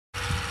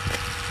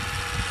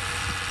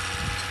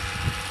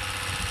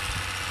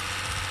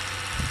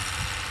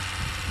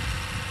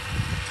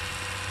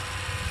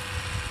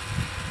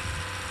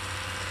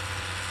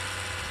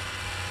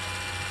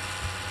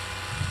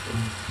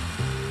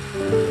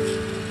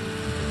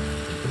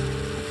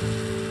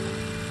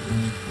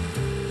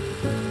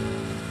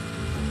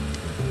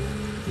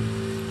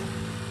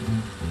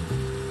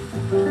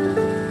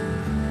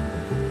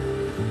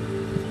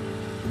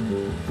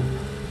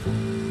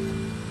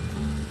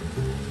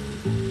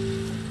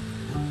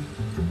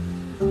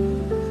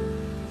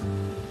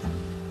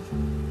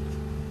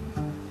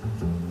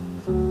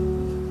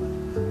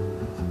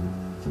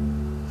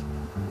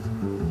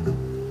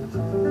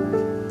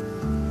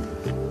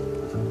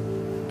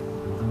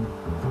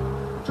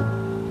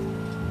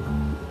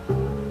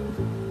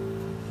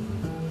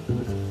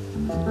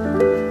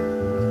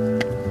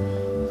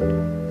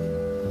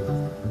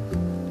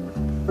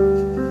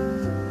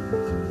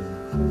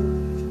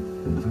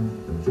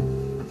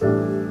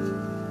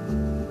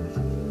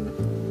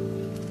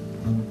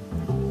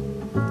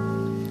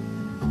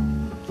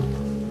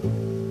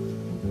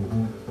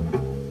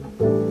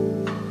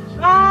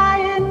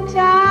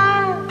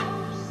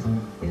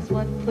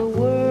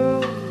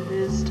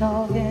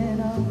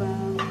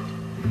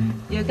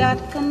you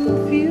got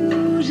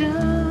confusion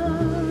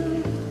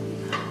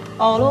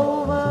all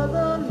over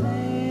the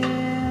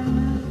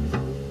land.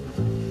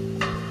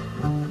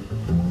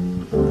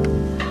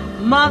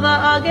 Mother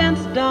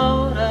against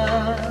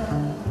daughter,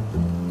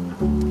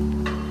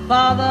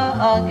 father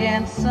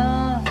against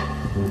son,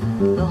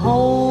 the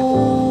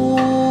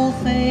whole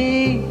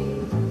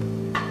thing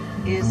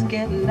is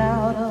getting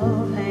out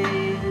of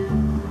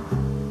hand.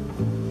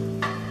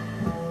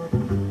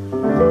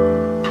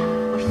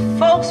 But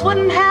folks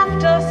wouldn't have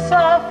to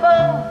suffer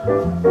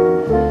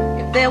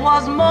if there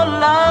was more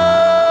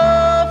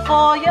love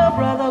for your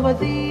brother, but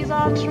these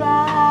are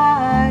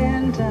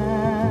trying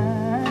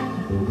times.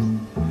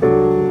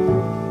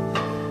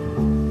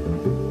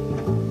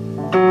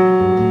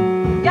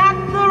 Got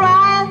the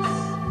riots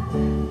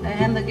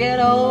and the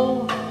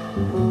ghetto,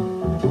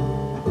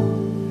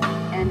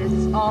 and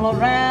it's all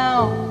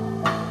around.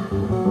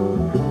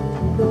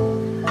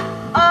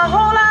 A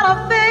whole lot of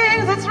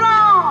things that's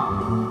wrong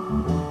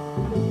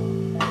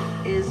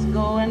is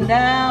going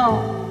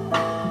down.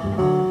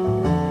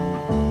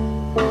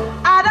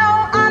 I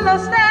don't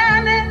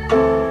understand it,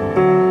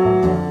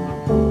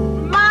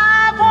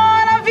 my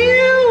point of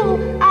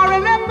view. I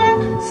remember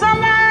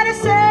somebody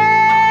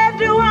said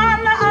do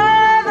unto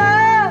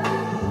others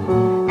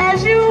as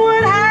you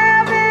would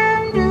have them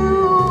do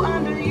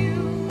unto you,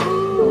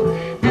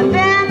 and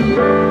then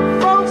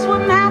folks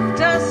wouldn't have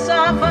to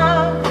suffer.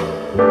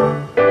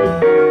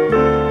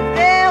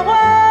 There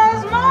was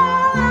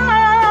more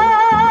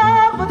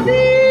love, but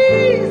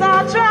these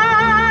are trying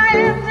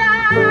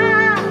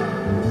times.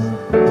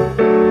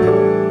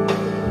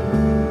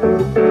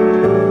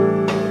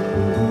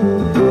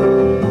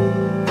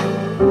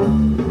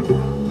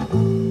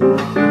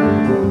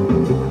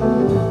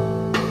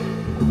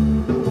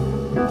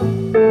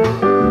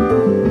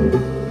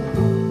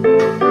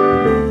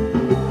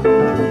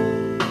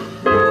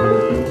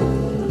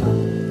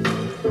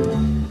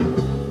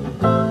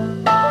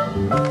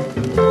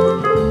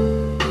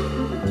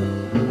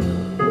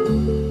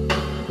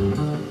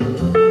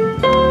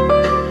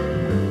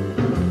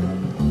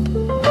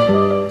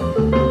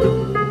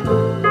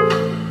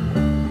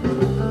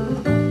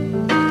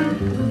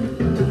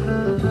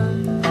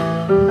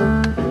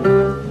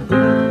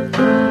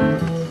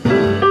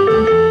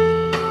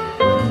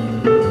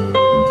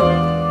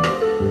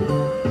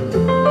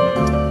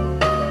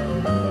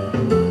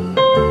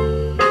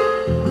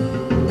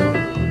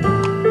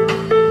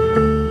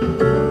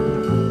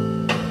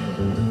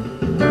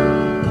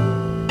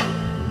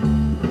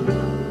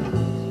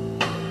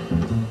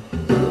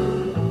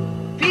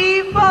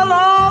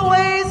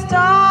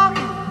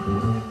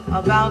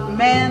 About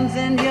man's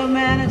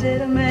inhumanity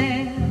to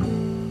man,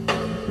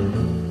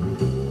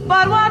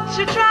 but what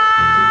you're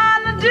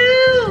trying to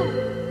do